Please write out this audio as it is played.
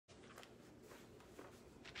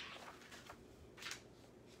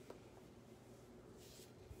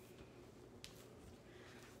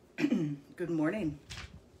Good morning.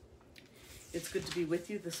 It's good to be with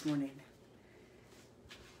you this morning.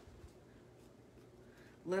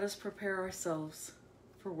 Let us prepare ourselves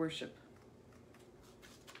for worship.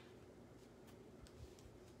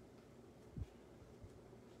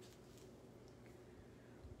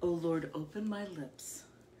 O Lord, open my lips,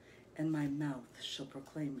 and my mouth shall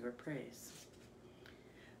proclaim your praise.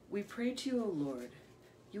 We pray to you, O Lord.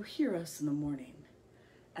 You hear us in the morning.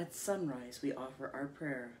 At sunrise we offer our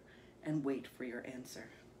prayer and wait for your answer.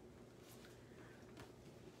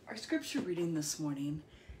 Our scripture reading this morning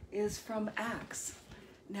is from Acts.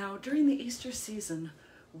 Now, during the Easter season,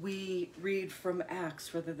 we read from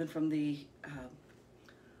Acts rather than from the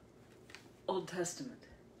Old Testament.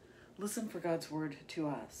 Listen for God's word to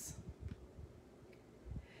us.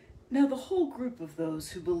 Now the whole group of those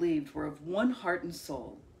who believed were of one heart and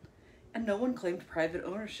soul, and no one claimed private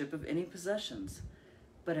ownership of any possessions,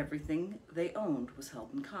 but everything they owned was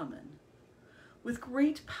held in common. With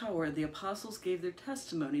great power the apostles gave their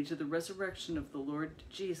testimony to the resurrection of the Lord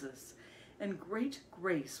Jesus, and great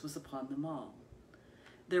grace was upon them all.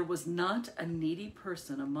 There was not a needy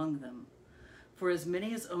person among them, for as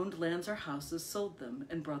many as owned lands or houses sold them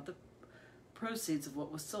and brought the proceeds of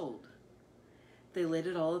what was sold. They laid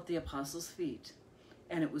it all at the apostles' feet,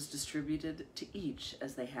 and it was distributed to each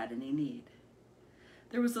as they had any need.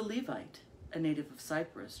 There was a Levite, a native of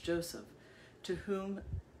Cyprus, Joseph, to whom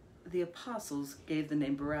the apostles gave the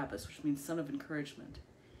name Barabbas, which means son of encouragement.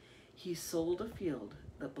 He sold a field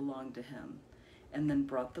that belonged to him, and then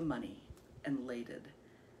brought the money and laid it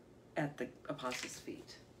at the apostles'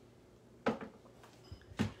 feet.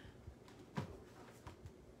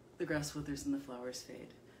 The grass withers and the flowers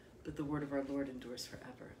fade, but the word of our Lord endures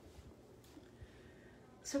forever.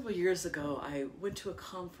 Several years ago, I went to a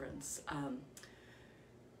conference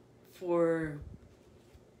for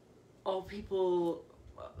all people,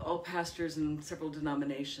 all pastors in several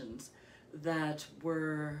denominations that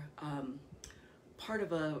were part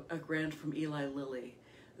of a grant from Eli Lilly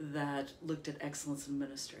that looked at excellence in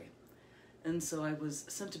ministry. And so I was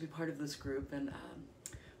sent to be part of this group and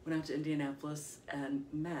went out to Indianapolis and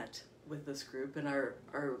met with this group. And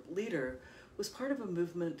our leader was part of a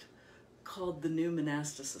movement called the New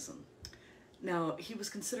Monasticism. Now, he was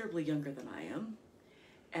considerably younger than I am,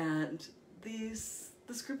 and this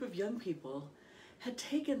group of young people had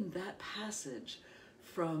taken that passage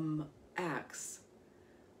from Acts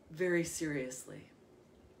very seriously.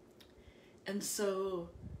 And so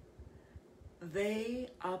they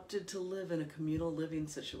opted to live in a communal living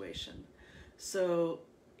situation. So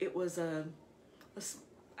it was a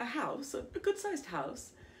house, a good-sized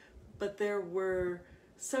house, but there were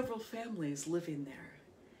several families living there.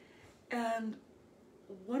 And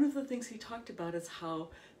one of the things he talked about is how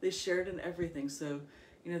they shared in everything. So,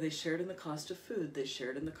 they shared in the cost of food, they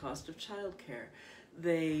shared in the cost of childcare.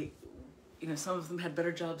 They, some of them had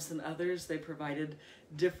better jobs than others. They provided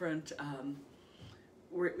different,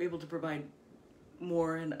 were able to provide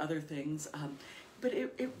more and other things. But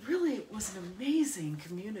it really was an amazing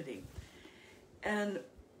community. And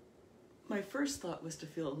my first thought was to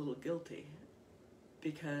feel a little guilty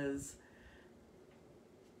because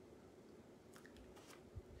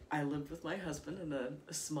I lived with my husband in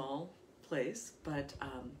a small place, but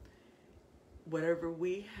whatever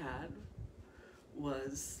we had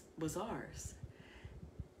was ours.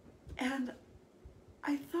 And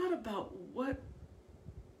I thought about what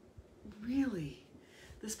really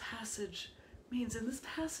this passage means. And this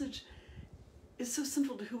passage is so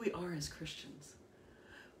central to who we are as Christians.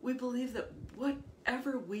 We believe that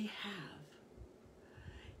whatever we have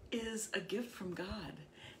is a gift from God.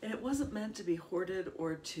 And it wasn't meant to be hoarded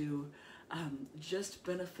or to just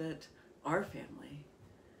benefit our family,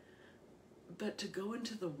 but to go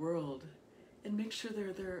into the world and make sure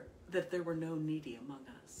that there were no needy among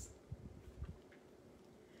us.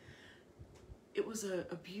 It was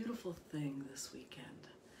a beautiful thing this weekend.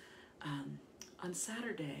 On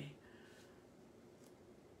Saturday,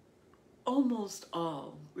 almost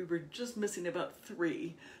all, we were just missing about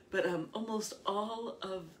 3, but almost all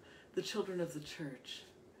of the children of the church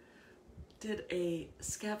did a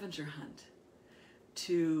scavenger hunt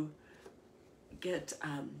to get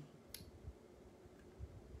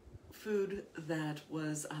food that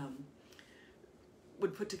was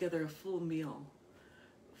would put together a full meal,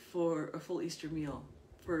 for a full Easter meal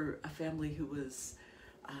for a family who was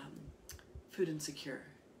food insecure.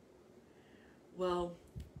 Well,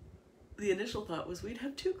 the initial thought was we'd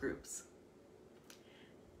have 2 groups,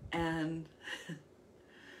 and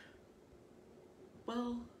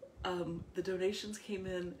well, the donations came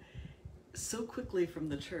in so quickly from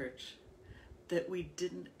the church that we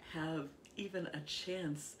didn't have even a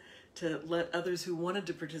chance to let others who wanted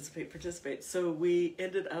to participate. So we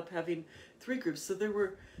ended up having 3 groups. So there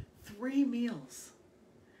were 3 meals,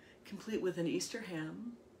 complete with an Easter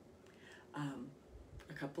ham,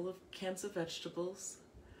 a couple of cans of vegetables,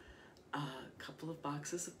 a couple of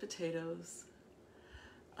boxes of potatoes,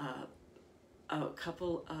 a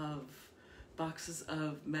couple of boxes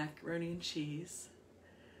of macaroni and cheese,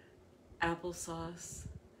 applesauce,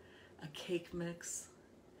 a cake mix,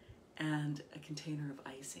 and a container of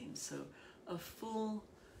icing. So a full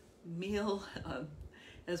meal,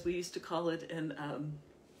 as we used to call it in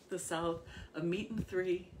the South, a meat and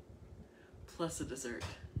 3 plus a dessert.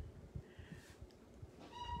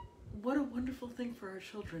 What a wonderful thing for our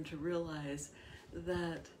children to realize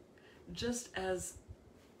that just as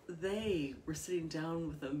they were sitting down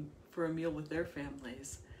with them for a meal with their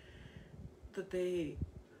families, that they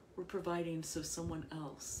were providing so someone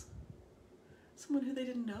else, someone who they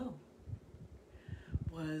didn't know,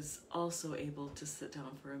 was also able to sit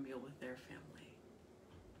down for a meal with their family.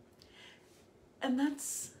 And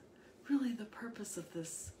that's really the purpose of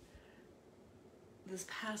this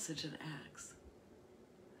passage in Acts.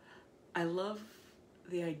 I love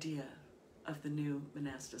the idea of the new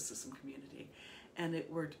monasticism community, and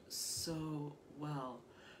it worked so well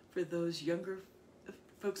for those younger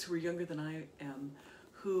folks who were younger than I am,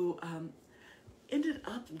 who ended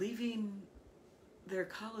up leaving their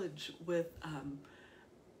college with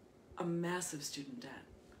a massive student debt.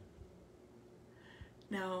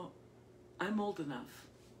 Now, I'm old enough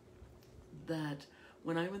that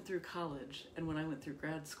when I went through college and when I went through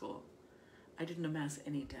grad school, I didn't amass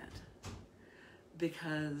any debt,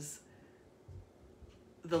 because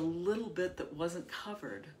the little bit that wasn't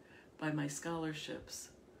covered by my scholarships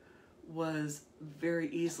was very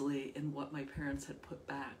easily in what my parents had put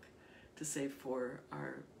back to save for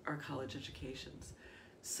our college educations.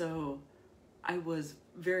 So I was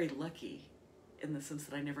very lucky in the sense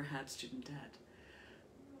that I never had student debt.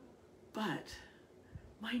 But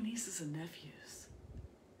my nieces and nephews,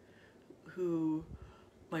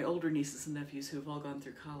 my older nieces and nephews who have all gone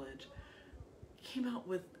through college, came out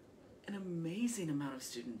with an amazing amount of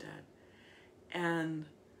student debt. And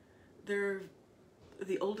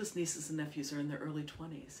the oldest nieces and nephews are in their early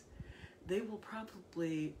 20s. They will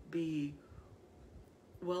probably be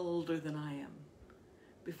well older than I am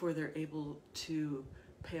before they're able to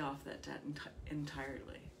pay off that debt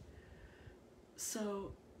entirely.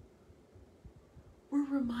 So we're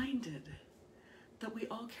reminded that we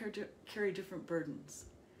all carry different burdens.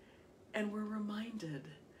 And we're reminded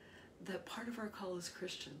that part of our call as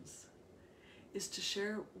Christians is to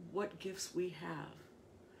share what gifts we have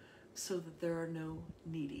so that there are no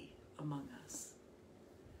needy among us.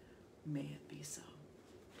 May it be so.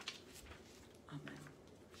 Amen.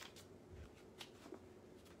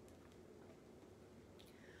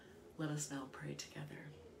 Let us now pray together.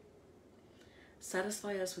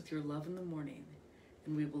 Satisfy us with your love in the morning,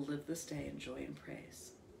 and we will live this day in joy and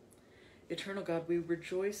praise. Eternal God, we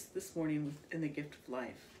rejoice this morning in the gift of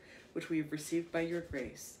life, which we have received by your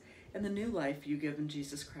grace, and the new life you give in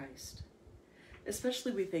Jesus Christ.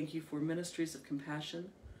 Especially we thank you for ministries of compassion,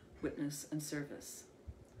 witness, and service,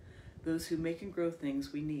 those who make and grow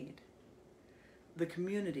things we need, the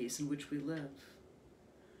communities in which we live,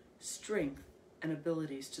 strength and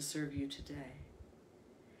abilities to serve you today,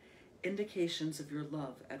 indications of your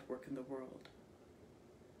love at work in the world.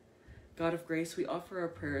 God of grace, we offer our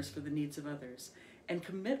prayers for the needs of others and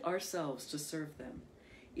commit ourselves to serve them,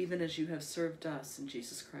 even as you have served us in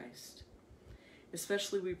Jesus Christ.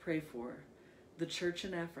 Especially we pray for the church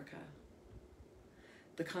in Africa,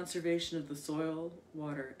 the conservation of the soil,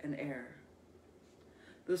 water, and air,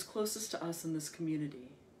 those closest to us in this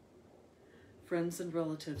community, friends and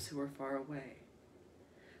relatives who are far away,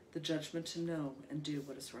 the judgment to know and do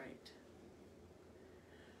what is right.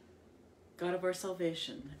 God of our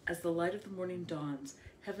salvation, as the light of the morning dawns,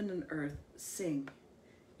 heaven and earth sing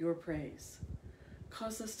your praise.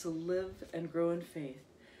 Cause us to live and grow in faith,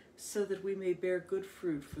 so that we may bear good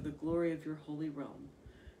fruit for the glory of your holy realm.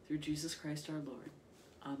 Through Jesus Christ our Lord.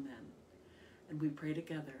 Amen. And we pray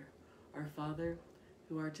together, Our Father,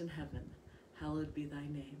 who art in heaven, hallowed be thy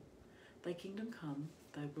name. Thy kingdom come,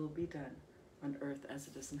 thy will be done, on earth as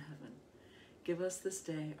it is in heaven. Give us this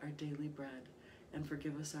day our daily bread, and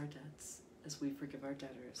forgive us our debts, as we forgive our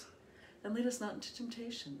debtors. And lead us not into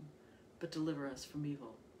temptation, but deliver us from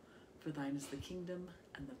evil. For thine is the kingdom,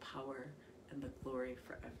 and the power, and the glory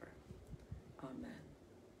forever. Amen.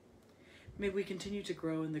 May we continue to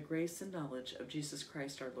grow in the grace and knowledge of Jesus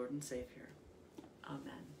Christ, our Lord and Savior.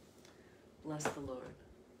 Amen. Bless the Lord.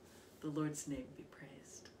 The Lord's name be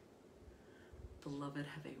praised. Beloved,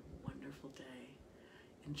 have a wonderful day.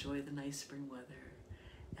 enjoy the nice spring weather,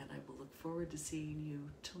 and I will look forward to seeing you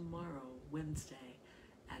tomorrow, Wednesday,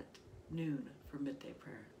 at noon for midday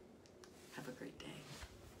prayer. Have a great day.